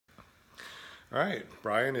All right,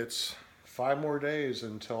 Brian, it's 5 more days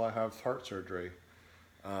until I have heart surgery.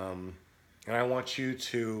 And I want you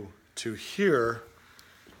to hear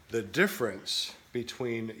the difference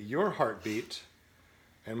between your heartbeat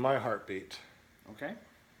and my heartbeat. Okay.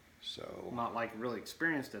 So I'm not like really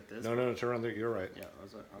experienced at this. no, turn around there. You're right. Yeah,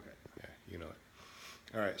 was it? Okay. Yeah, you know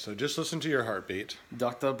it. All right, so just listen to your heartbeat.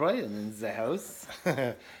 Dr. Brian in the house.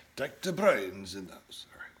 Dr. Brian's in the house.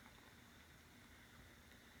 All right.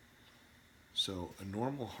 So a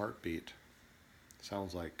normal heartbeat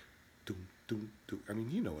sounds like doom, doom, doom. I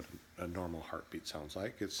mean, you know what a normal heartbeat sounds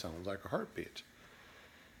like. It sounds like a heartbeat.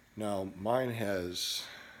 Now, mine has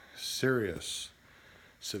severe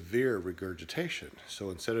regurgitation. So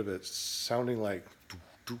instead of it sounding like doo,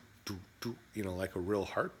 doo, doo, doo, like a real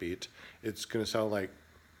heartbeat, it's going to sound like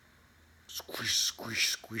squish, squish,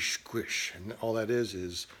 squish, squish. And all that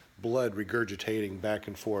is blood regurgitating back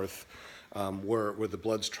and forth, where the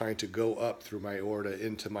blood's trying to go up through my aorta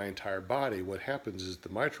into my entire body. What happens is the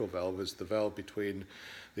mitral valve is the valve between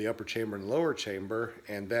the upper chamber and lower chamber,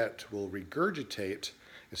 and that will regurgitate.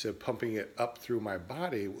 Instead of pumping it up through my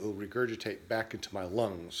body, it will regurgitate back into my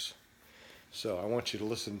lungs. So I want you to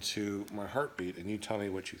listen to my heartbeat, and you tell me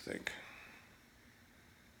what you think.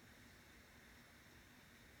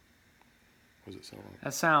 What does it sound like?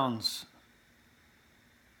 That sounds...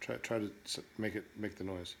 Try to make the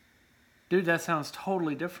noise. Dude, that sounds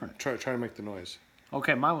totally different. Try to make the noise.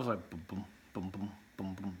 Okay, mine was like boom, boom, boom, boom,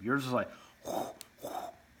 boom, boom. Yours is like...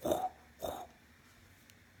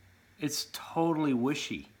 It's totally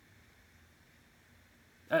wishy.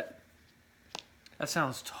 That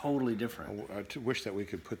sounds totally different. I wish that we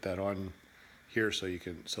could put that on here so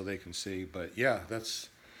they can see. But yeah, that's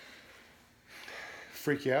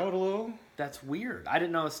freak you out a little. That's weird. I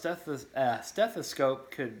didn't know a stethoscope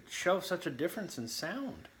could show such a difference in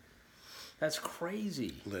sound. That's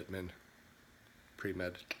crazy. Littman,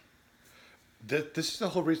 pre-med. This is the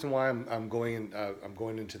whole reason why I'm going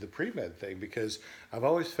into the pre-med thing, because I've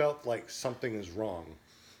always felt like something is wrong.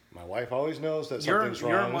 My wife always knows that something's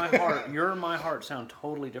wrong. Your and my heart sound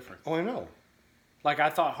totally different. Oh, I know. Like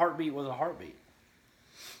I thought heartbeat was a heartbeat.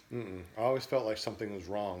 I always felt like something was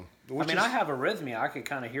wrong. I have arrhythmia. I could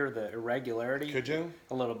kind of hear the irregularity. Could you?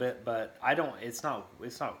 A little bit, but I don't. It's not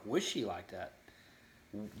wishy like that.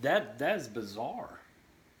 That is bizarre.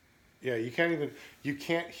 Yeah, you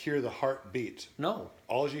can't hear the heartbeat. No.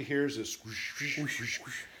 All you hear is a squish, squish, squish,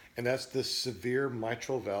 squish. And that's the severe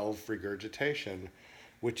mitral valve regurgitation,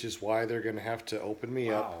 which is why they're going to have to open me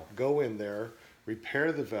up, go in there,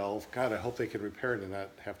 repair the valve. God, I hope they can repair it and not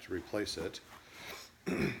have to replace it.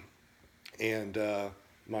 And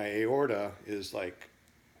my aorta is like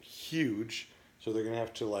huge, so they're going to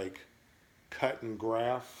have to like cut and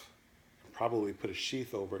graft, probably put a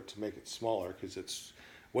sheath over it to make it smaller because it's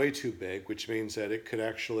way too big, which means that it could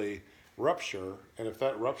actually rupture. And if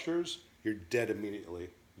that ruptures, you're dead immediately.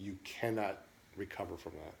 You cannot recover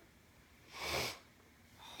from that.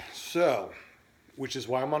 So, which is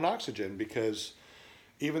why I'm on oxygen, because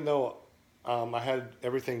even though I had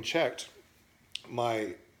everything checked,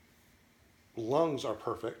 my lungs are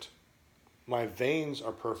perfect, my veins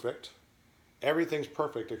are perfect, everything's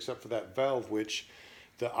perfect except for that valve, which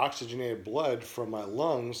the oxygenated blood from my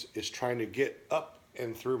lungs is trying to get up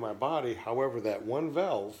and through my body. However, that one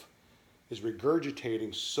valve is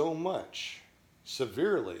regurgitating so much,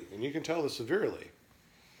 severely, and you can tell this severely,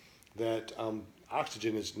 that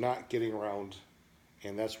oxygen is not getting around,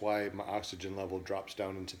 and that's why my oxygen level drops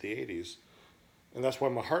down into the 80s. And that's why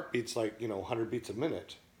my heart beats like, 100 beats a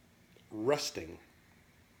minute, resting.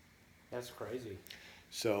 That's crazy.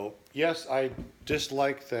 So, yes, I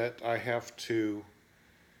dislike that I have to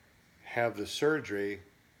have the surgery,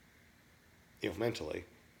 mentally,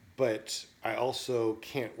 but I also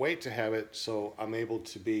can't wait to have it so I'm able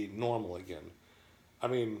to be normal again. I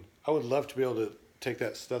mean, I would love to be able to take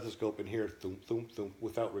that stethoscope and hear thump, thump, thump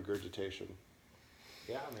without regurgitation.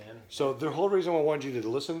 Yeah, man. So the whole reason I wanted you to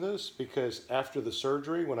listen to this, because after the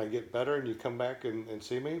surgery, when I get better and you come back and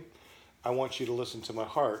see me, I want you to listen to my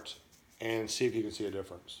heart and see if you can see a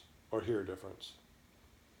difference or hear a difference.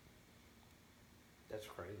 That's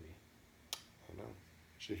crazy. I know.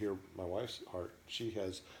 You should hear my wife's heart. She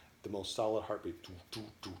has the most solid heartbeat. Doo, doo,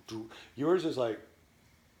 doo, doo. Yours is like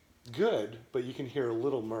good, but you can hear a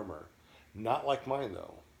little murmur. Not like mine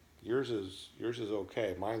though. Yours is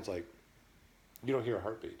okay. Mine's like you don't hear a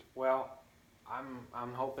heartbeat. Well,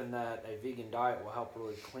 I'm hoping that a vegan diet will help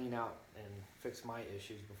really clean out and fix my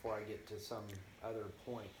issues before I get to some other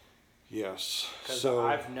point. Yes. Because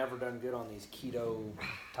I've never done good on these keto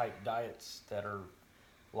type diets that are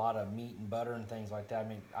a lot of meat and butter and things like that. I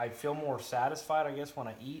mean, I feel more satisfied, I guess, when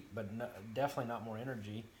I eat, but no, definitely not more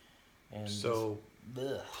energy. And So, just,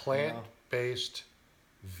 ugh, plant-based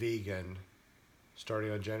vegan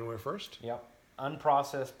starting on January 1st? Yep.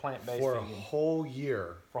 Unprocessed plant-based For vegan. a whole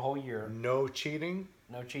year. For a whole year. No cheating?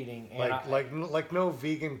 No cheating. And like no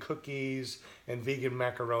vegan cookies and vegan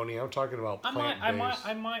macaroni. I'm talking about plant-based.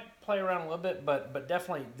 I might play around a little bit, but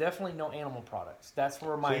definitely no animal products. That's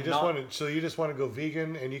where my So you just want to go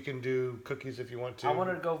vegan, and you can do cookies if you want to. I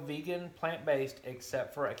wanted to go vegan, plant-based,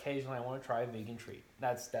 except for occasionally I want to try a vegan treat.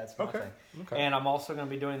 That's my thing. Okay. And I'm also going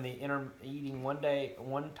to be doing the eating one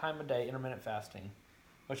time a day intermittent fasting,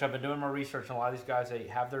 which I've been doing my research. And a lot of these guys, they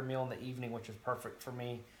have their meal in the evening, which is perfect for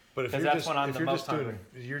me. But if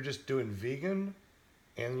you're just doing vegan,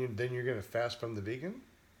 and then you're going to fast from the vegan.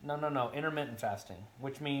 No, intermittent fasting,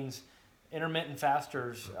 which means intermittent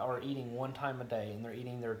fasters are eating one time a day, and they're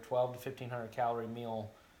eating their 1,200 to 1,500 calorie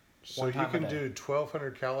meal. So you can do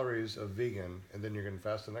 1,200 calories of vegan, and then you're going to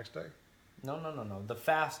fast the next day. No. The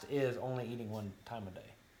fast is only eating one time a day.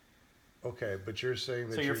 Okay, but you're saying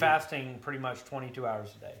that you're fasting pretty much 22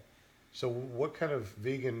 hours a day. So what kind of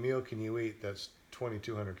vegan meal can you eat that's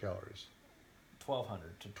 2,200 calories?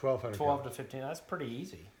 1,200 to 1,200. 12 to 15. That's pretty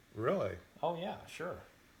easy. Really? Oh yeah, sure.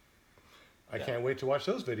 I can't wait to watch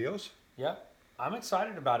those videos. Yep. I'm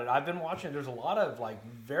excited about it. I've been watching. There's a lot of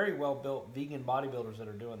very well built vegan bodybuilders that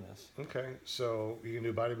are doing this. Okay, so you can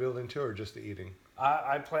do bodybuilding too, or just the eating?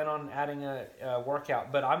 I plan on adding a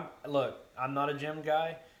workout, but I'm not a gym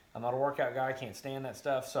guy. I'm not a workout guy. I can't stand that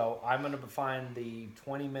stuff. So I'm going to find the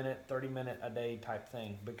 20-minute, 30-minute a day type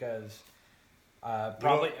thing because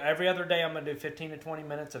probably every other day I'm going to do 15 to 20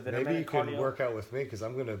 minutes of intermittent cardio. Maybe you could work out with me because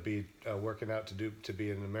I'm going to be working out to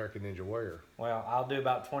be an American Ninja Warrior. Well, I'll do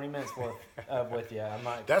about 20 minutes worth with you. I'm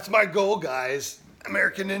not. That's my goal, guys.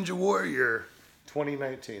 American Ninja Warrior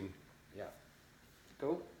 2019. Yeah.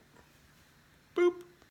 Cool.